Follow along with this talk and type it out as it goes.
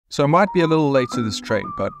So I might be a little late to this train,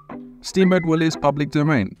 but Steamboat Willie is public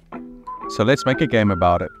domain. So let's make a game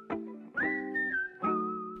about it.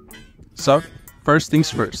 So, first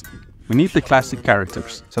things first. We need the classic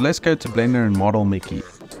characters. So let's go to Blender and model Mickey.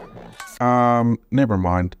 Never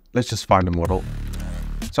mind. Let's just find a model.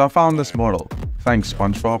 So I found this model. Thanks,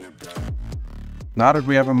 SpongeBob. Now that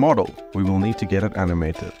we have a model, we will need to get it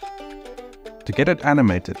animated. To get it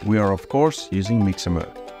animated, we are of course using Mixer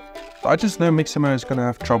Mode. I just know Mixer Mode is gonna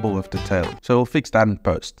have trouble with the tail, so we'll fix that in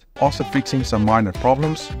post. After fixing some minor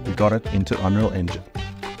problems, we got it into Unreal Engine.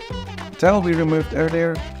 The tail we removed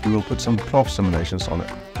earlier, we will put some cloth simulations on it.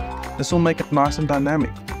 This will make it nice and dynamic.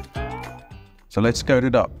 So let's code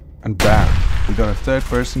it up, and bam, we got a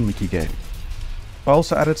third-person Mickey game. I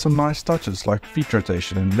also added some nice touches like feet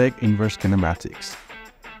rotation and leg inverse kinematics,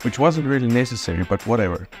 which wasn't really necessary, but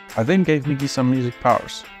whatever. I then gave Mickey some music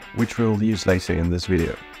powers, which we'll use later in this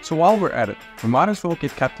video. So while we're at it, we might as well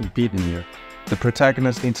get Captain Pete in here. The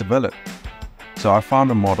protagonist needs a villain. So I found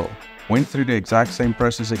a model, went through the exact same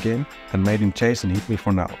process again, and made him chase and hit me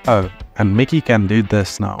for now. Oh, and Mickey can do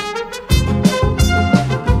this now.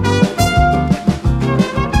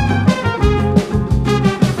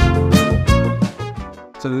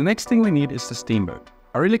 So the next thing we need is the steamboat.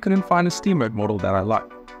 I really couldn't find a steamboat model that I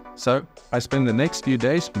like. So I spent the next few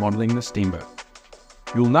days modeling the steamboat.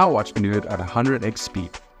 You'll now watch me do it at 100x speed.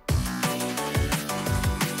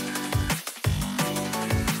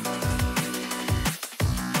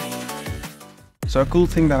 So a cool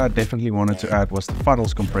thing that I definitely wanted to add was the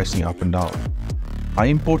funnels compressing up and down. I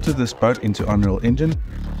imported this boat into Unreal Engine,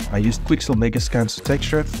 I used Quixel Megascans to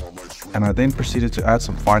texture it, and I then proceeded to add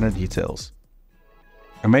some finer details.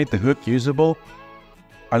 I made the hook usable.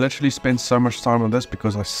 I literally spent so much time on this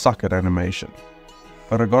because I suck at animation.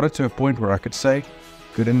 But I got it to a point where I could say,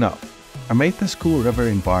 good enough. I made this cool river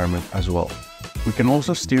environment as well. We can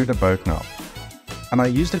also steer the boat now. And I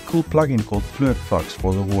used a cool plugin called Fluid Flux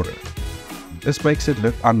for the water. This makes it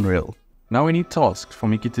look unreal. Now we need tasks for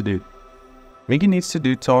Mickey to do. Mickey needs to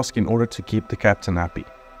do tasks in order to keep the captain happy.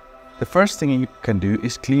 The first thing you can do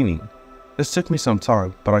is cleaning. This took me some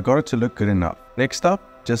time, but I got it to look good enough. Next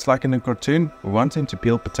up, just like in a cartoon, we want him to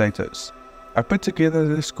peel potatoes. I put together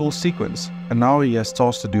this cool sequence, and now he has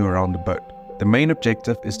tasks to do around the boat. The main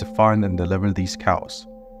objective is to find and deliver these cows.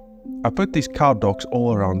 I put these cow docks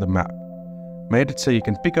all around the map. Made it so you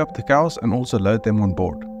can pick up the cows and also load them on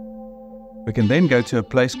board. We can then go to a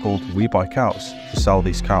place called We Buy Cows to sell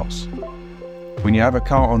these cows. When you have a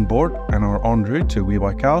cow on board and are en route to We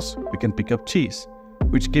Buy Cows, we can pick up cheese,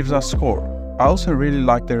 which gives us score. I also really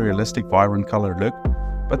like the realistic vibrant color look,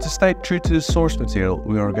 but to stay true to the source material,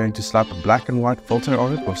 we are going to slap a black and white filter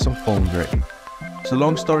on it with some foam grading. So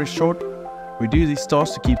long story short, we do these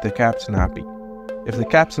tasks to keep the captain happy. If the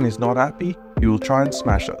captain is not happy, he will try and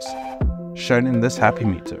smash us, shown in this happy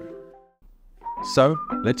meter. So,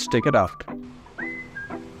 let's check it out.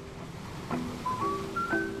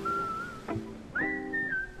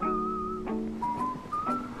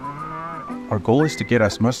 Our goal is to get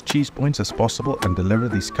as much cheese points as possible and deliver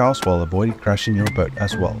these cows while avoiding crashing your boat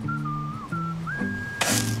as well.